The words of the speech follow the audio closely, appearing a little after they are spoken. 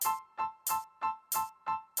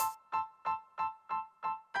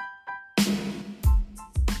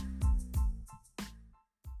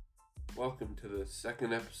Welcome to the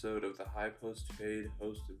second episode of the High Post Fade,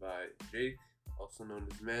 hosted by Jake, also known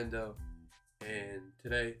as Mando. And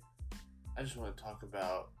today, I just want to talk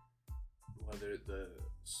about whether the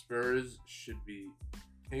Spurs should be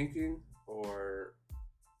tanking or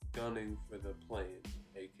gunning for the play-in,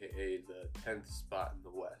 aka the 10th spot in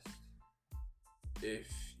the West.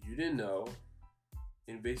 If you didn't know,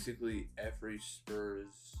 in basically every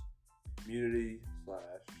Spurs community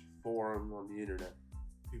 / forum on the internet,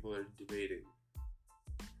 people are debating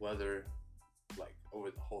whether,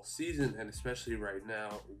 over the whole season, and especially right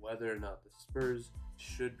now, whether or not the Spurs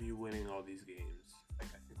should be winning all these games. I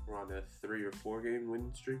think we're on a 3 or 4 game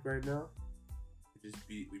winning streak right now. We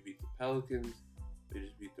beat the Pelicans, we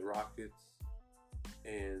just beat the Rockets,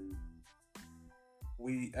 and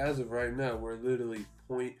as of right now, we're literally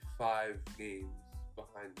 0.5 games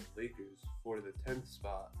behind the Lakers for the 10th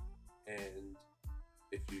spot. And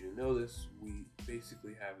if you didn't know this, we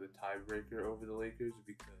basically have the tiebreaker over the Lakers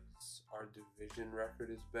because our division record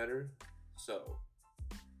is better. So,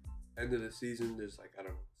 end of the season, there's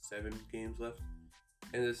 7 games left.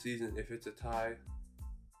 End of the season, if it's a tie,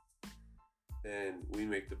 then we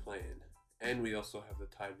make the play-in. And we also have the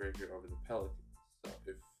tiebreaker over the Pelicans. So,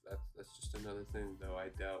 if that's just another thing, though I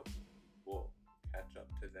doubt we'll catch up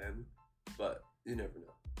to them. But you never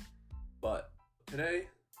know. But today,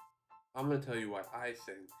 I'm going to tell you why I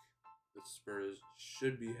think the Spurs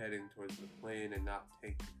should be heading towards the play-in and not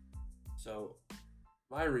tanking. So,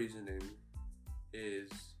 my reasoning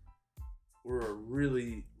is we're a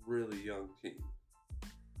really, really young team.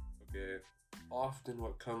 Okay? Often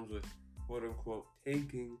what comes with quote-unquote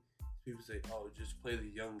tanking, people say, oh, just play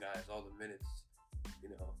the young guys all the minutes.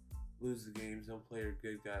 Lose the games, don't play your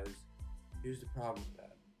good guys. Here's the problem with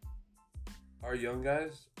that. Our young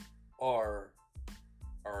guys are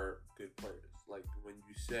good players. Like, when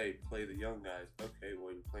you say play the young guys, okay,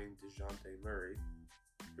 well, you're playing DeJounte Murray,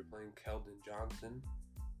 you're playing Keldon Johnson,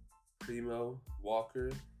 Primo,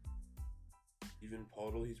 Walker, even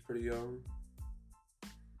Podol, he's pretty young.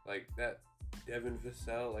 Like that, Devin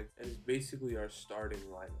Vassell, that is basically our starting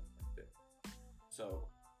lineup right there. So,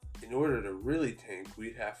 in order to really tank,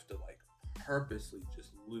 we'd have to purposely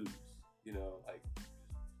just lose,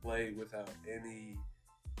 play without any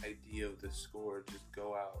idea of the score, just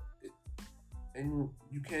go out. And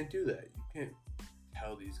you can't do that. You can't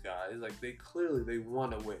tell these guys. They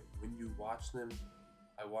want to win. When you watch them,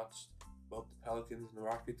 I watched both the Pelicans and the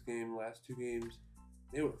Rockets game, last 2 games,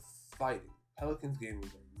 they were fighting. Pelicans game was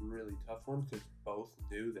a really tough one because both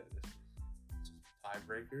knew that this was a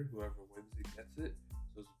tiebreaker. Whoever wins, he gets it.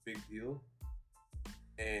 So it's a big deal.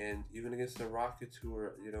 And even against the Rockets, who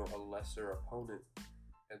were, a lesser opponent,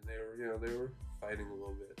 and they were fighting a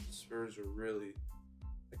little bit. The Spurs were really,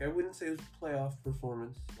 I wouldn't say it was a playoff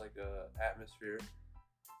performance, atmosphere,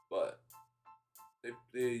 but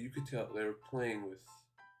you could tell they were playing with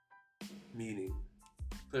meaning.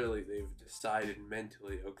 Clearly, they've decided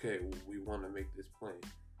mentally, okay, we want to make this play.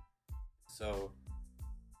 So,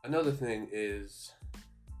 another thing is,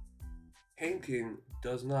 tanking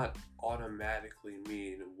does not automatically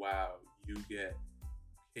mean, wow, you get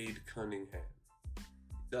Cade Cunningham.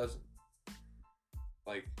 Doesn't.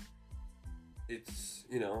 It's,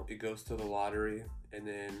 it goes to the lottery and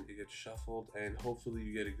then it gets shuffled and hopefully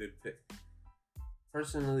you get a good pick.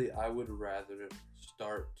 Personally, I would rather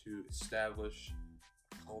start to establish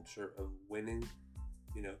a culture of winning,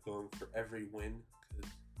 going for every win,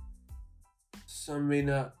 because some may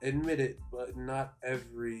not admit it, but not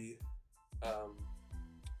every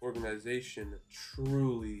organization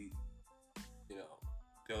truly,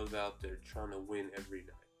 goes out there trying to win every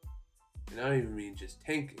night. And I don't even mean just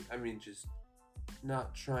tanking. I mean just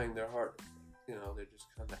not trying their hardest. They're just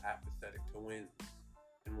kind of apathetic to wins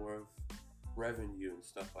and more of revenue and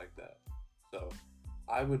stuff like that. So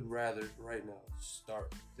I would rather right now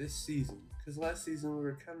start this season, because last season we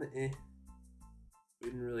were kind of We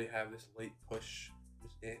didn't really have this late push.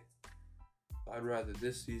 Just I'd rather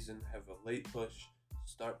this season have a late push,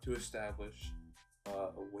 start to establish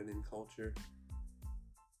a winning culture.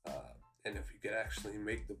 And if you could actually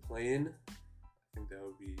make the play-in, I think that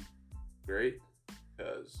would be great,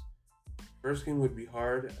 because first game would be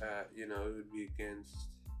hard. It would be against,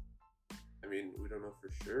 we don't know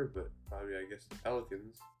for sure, but probably, I guess, the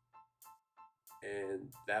Pelicans.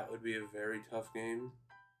 And that would be a very tough game.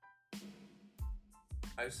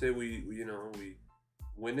 I say we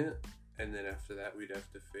win it, and then after that we'd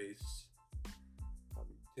have to face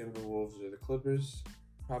Timberwolves or the Clippers.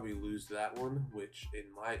 Probably lose that one, which in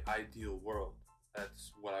my ideal world,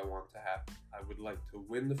 that's what I want to happen. I would like to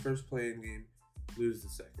win the first play-in game, lose the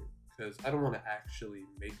second, because I don't want to actually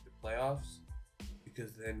make the playoffs,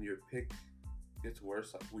 because then your pick gets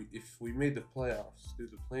worse. Like if we made the playoffs through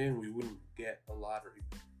the play-in, we wouldn't get a lottery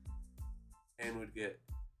pick and would get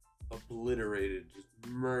obliterated, just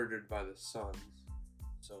murdered by the Suns.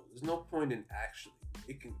 So there's no point in actually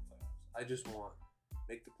making the playoffs. I just want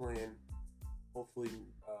make the play-in, hopefully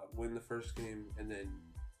win the first game, and then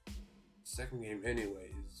second game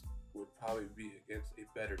anyways would probably be against a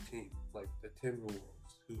better team like the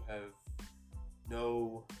Timberwolves, who have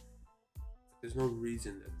there's no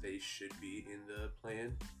reason that they should be in the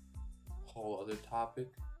play-in. Whole other topic,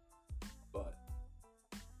 but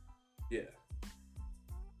yeah.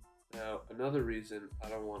 Now another reason I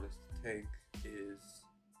don't want us to tank is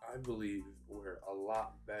I believe we're a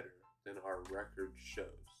lot better than our record shows,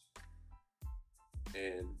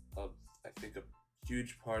 and I think a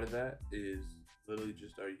huge part of that is literally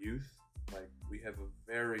just our youth. Like, we have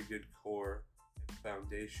a very good core and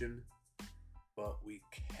foundation, but we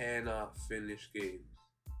cannot finish games.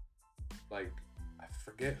 Like, I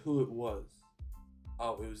forget who it was.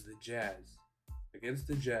 Oh, it was the Jazz. Against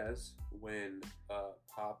the Jazz, when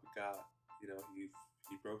Pop got,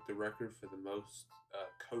 he broke the record for the most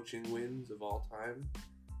coaching wins of all time.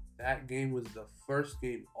 That game was the first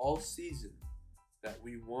game all season that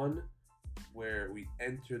we won where we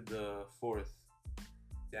entered the fourth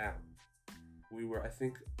down. We were, I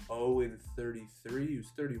think, 0-33. It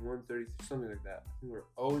was 31, 33, something like that. I think we were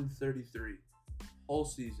 0-33 whole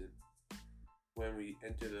season when we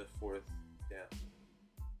entered the fourth down.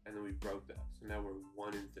 And then we broke that. So now we're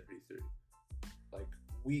 1-33. Like,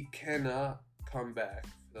 we cannot come back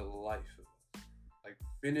for the life of us. Like,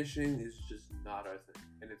 finishing is just not our thing.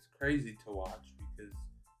 And it's crazy to watch because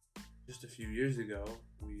just a few years ago,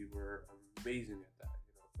 we were amazing at that.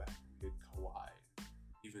 Back when we had Kawhi,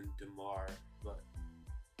 even DeMar. But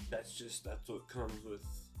that's what comes with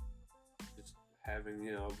just having,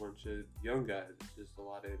 a bunch of young guys. It's just a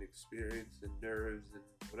lot of inexperience and nerves and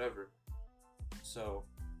whatever. So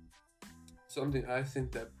something I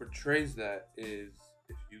think that portrays that is,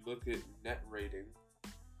 if you look at net rating,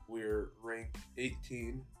 we're ranked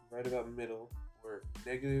 18, right about middle. We're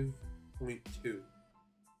negative 0.2,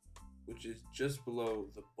 which is just below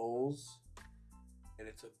the Bulls, and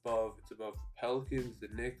it's above the Pelicans, the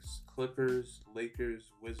Knicks, Clippers,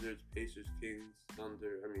 Lakers, Wizards, Pacers, Kings,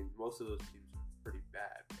 Thunder. I mean, most of those teams are pretty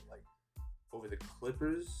bad, but like over the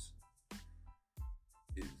Clippers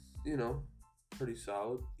is, pretty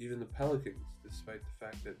solid. Even the Pelicans, despite the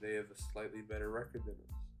fact that they have a slightly better record than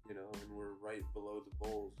us, and we're right below the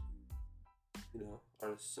Bulls, who,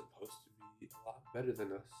 are supposed to be a lot better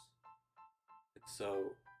than us. And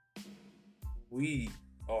so we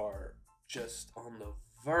are just on the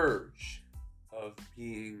verge of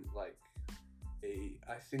being like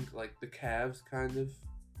I think like the Cavs kind of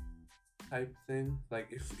type thing.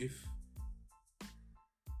 Like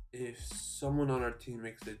if someone on our team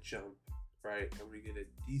makes a jump, right, and we get a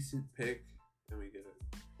decent pick and we get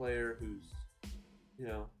a player who's,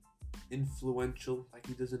 influential, like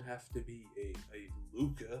he doesn't have to be a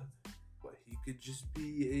Luka, but he could just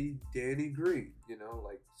be a Danny Green,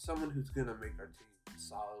 like someone who's gonna make our team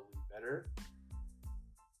solidly better.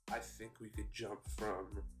 I think we could jump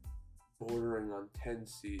from bordering on 10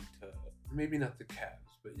 seed to maybe not the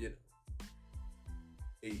Cavs, but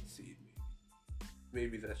 8 seed maybe.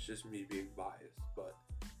 Maybe that's just me being biased, but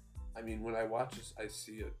I mean, when I watch this, I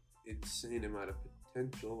see an insane amount of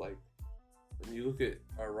potential. Like, when you look at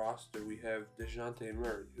our roster, we have DeJounte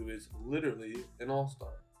Murray, who is literally an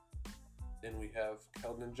all-star. Then we have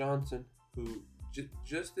Keldon Johnson, who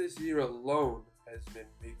just this year alone has been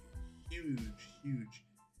making huge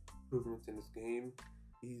improvements in his game.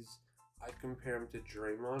 I compare him to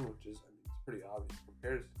Draymond, which is, it's pretty obvious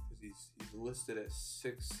comparison because he's listed as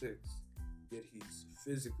 6'6", yet he's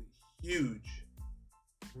physically huge,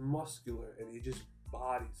 muscular, and he just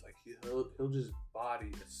bodies, like he'll just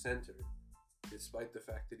body a center, despite the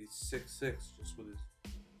fact that he's 6'6", just with his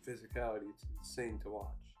physicality. It's insane to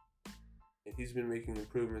watch. And he's been making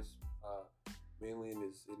improvements mainly in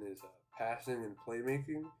his passing and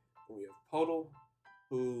playmaking. And we have Podol,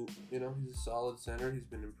 who, he's a solid center. He's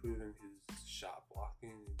been improving his shot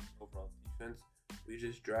blocking and overall defense. We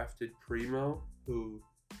just drafted Primo, who,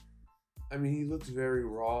 he looks very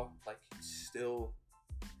raw. Like,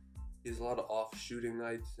 he has a lot of off shooting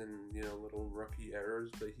nights and, little rookie errors,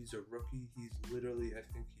 but he's a rookie. He's literally, I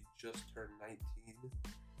think he just turned 19.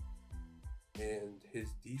 And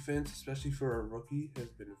his defense, especially for a rookie, has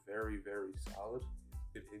been very, very solid.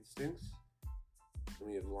 Good instincts. And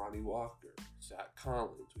we have Lonnie Walker, Zach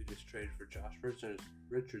Collins. We just traded for Josh Richardson.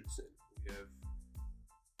 We have,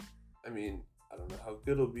 I don't know how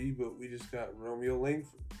good it'll be, but we just got Romeo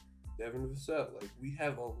Langford. Devin Vassell. Like, we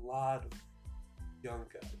have a lot of young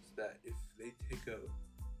guys that if they take a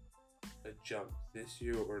jump this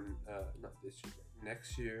year or not this year, but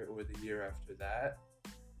next year or the year after that,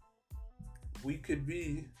 we could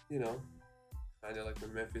be, kind of like the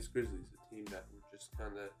Memphis Grizzlies, a team that were just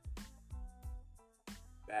kind of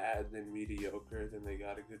bad and mediocre. Then they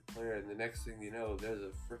got a good player, and the next thing you know, there's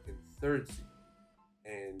a freaking third seed,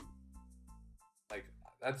 and like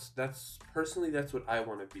that's personally that's what I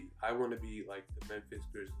want to be. I want to be like the Memphis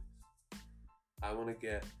Grizzlies. I want to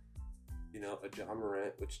get a John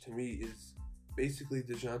Morant, which to me is basically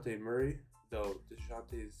DeJounte Murray, though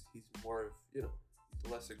he's more of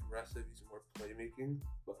he's less aggressive, he's more playmaking,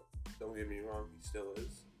 but don't get me wrong, he still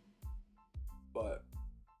is. But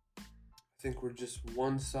I think we're just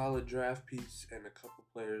one solid draft piece and a couple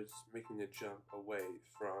players making a jump away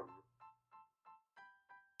from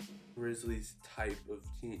Grizzlies type of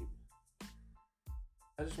team.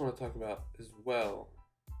 I just want to talk about as well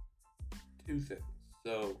two things.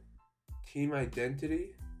 So, team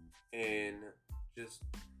identity and just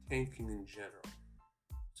tanking in general.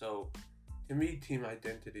 So, to me, team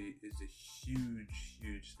identity is a huge,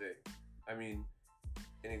 huge thing. I mean,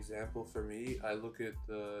 an example for me, I look at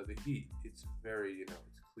the Heat. It's very, it's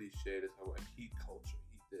cliche to talk about Heat culture,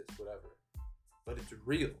 Heat this, whatever. But it's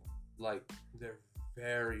real. Like, they're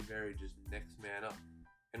very, very just next man up.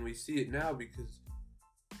 And we see it now because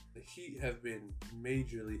the Heat have been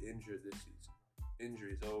majorly injured this season.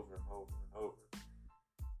 Injuries over and over and over.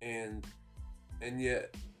 And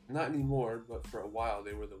yet, not anymore, but for a while,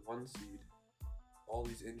 they were the 1 seed. All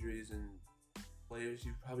these injuries and players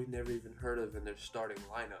you've probably never even heard of in their starting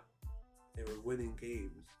lineup. They were winning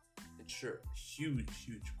games. And sure, a huge,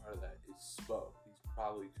 huge part of that is Spo. He's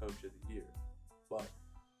probably coach of the year. But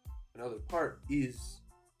another part is,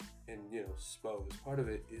 and Spo is part of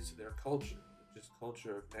it, is their culture. Just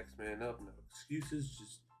culture of next man up, no excuses,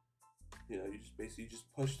 just you just basically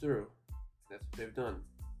push through. That's what they've done.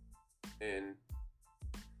 And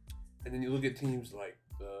then you look at teams like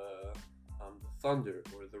the Thunder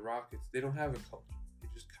or the Rockets. They don't have a culture. They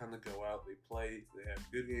just kind of go out, they play, they have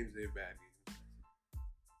good games, they have bad games.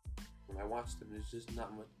 When I watch them, there's just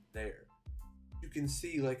not much there. You can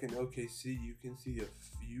see, like in OKC, you can see a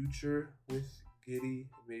future with Giddey,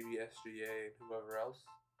 maybe SGA, and whoever else.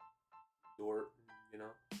 Dort,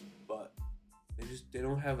 but they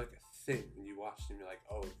don't have like a thing. When you watch them, you're like,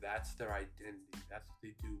 oh, that's their identity. That's what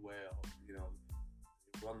they do well. They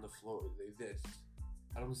run the floor. They this.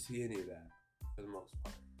 I don't see any of that for the most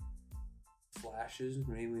part. Flashes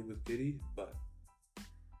mainly with Giddey, but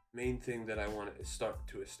main thing that I want to start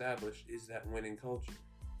to establish is that winning culture.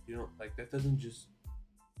 That doesn't just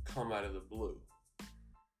come out of the blue.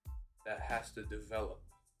 That has to develop.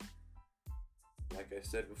 Like I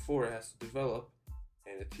said before, it has to develop,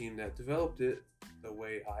 and a team that developed it the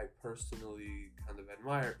way I personally kind of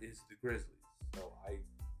admire is the Grizzlies. So I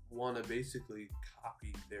want to basically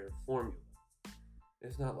copy their formula.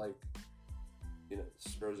 It's not like, the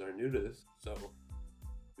Spurs are new to this, so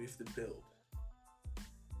we have to build.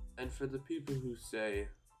 And for the people who say,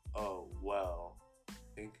 oh, well,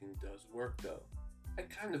 thinking does work though, I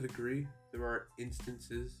kind of agree. There are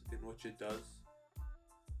instances in which it does.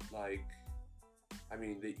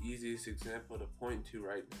 The easiest example to point to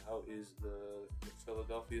right now is the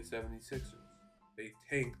Philadelphia 76ers. They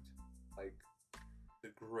tanked, like, the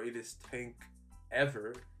greatest tank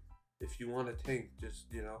ever. If you want to tank, just,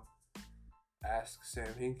 ask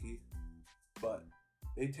Sam Hinkie. But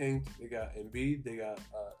they tanked. They got Embiid, they got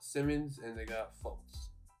Simmons, and they got Fultz.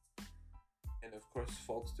 And, of course,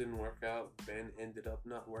 Fultz didn't work out. Ben ended up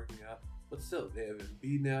not working out. But still, they have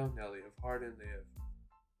Embiid now. Now they have Harden.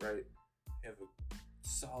 They have a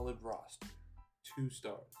solid roster. 2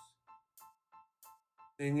 stars.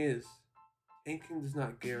 Thing is, tanking does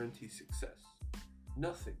not guarantee success.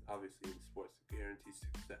 Nothing, obviously, in sports guarantees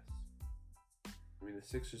success. The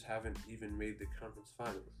Sixers haven't even made the conference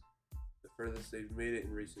finals. The furthest they've made it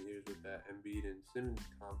in recent years with that Embiid and Simmons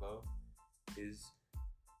combo is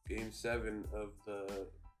Game 7 of the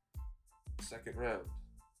second round.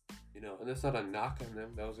 And that's not a knock on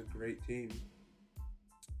them. That was a great team.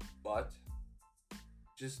 But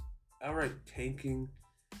just outright tanking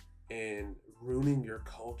and ruining your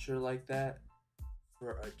culture like that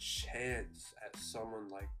for a chance at someone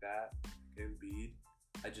like that, like Embiid,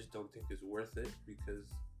 I just don't think is worth it because,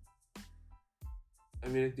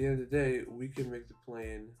 at the end of the day, we can make the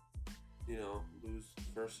play-in, lose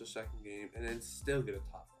first or second game, and then still get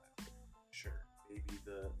a top 5. Sure, maybe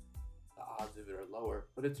the odds of it are lower,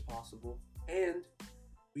 but it's possible. And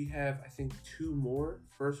we have, I think, 2 more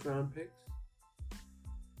first-round picks.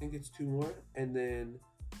 I think it's 2 more, and then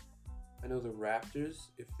I know the Raptors,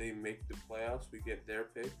 if they make the playoffs, we get their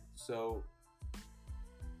pick. So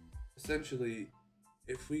essentially,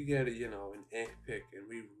 if we get an pick and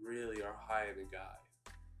we really are high in a guy,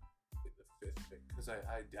 like the fifth pick, because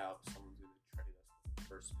I doubt someone's gonna trade us with the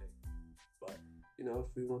first pick. But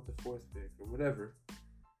if we want the fourth pick or whatever,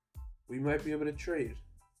 we might be able to trade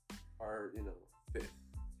our fifth,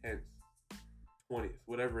 10th, 20th,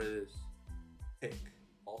 whatever it is, pick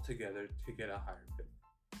all together to get a higher pick.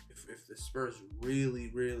 If the Spurs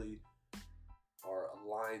really, really are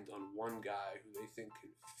aligned on one guy who they think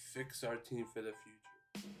can fix our team for the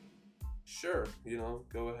future, sure,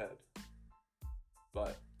 go ahead.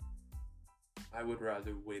 But I would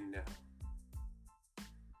rather win now.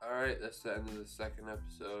 Alright, that's the end of the second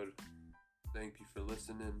episode. Thank you for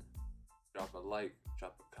listening. Drop a like,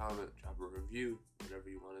 drop a comment, drop a review, whatever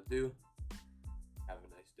you want to do.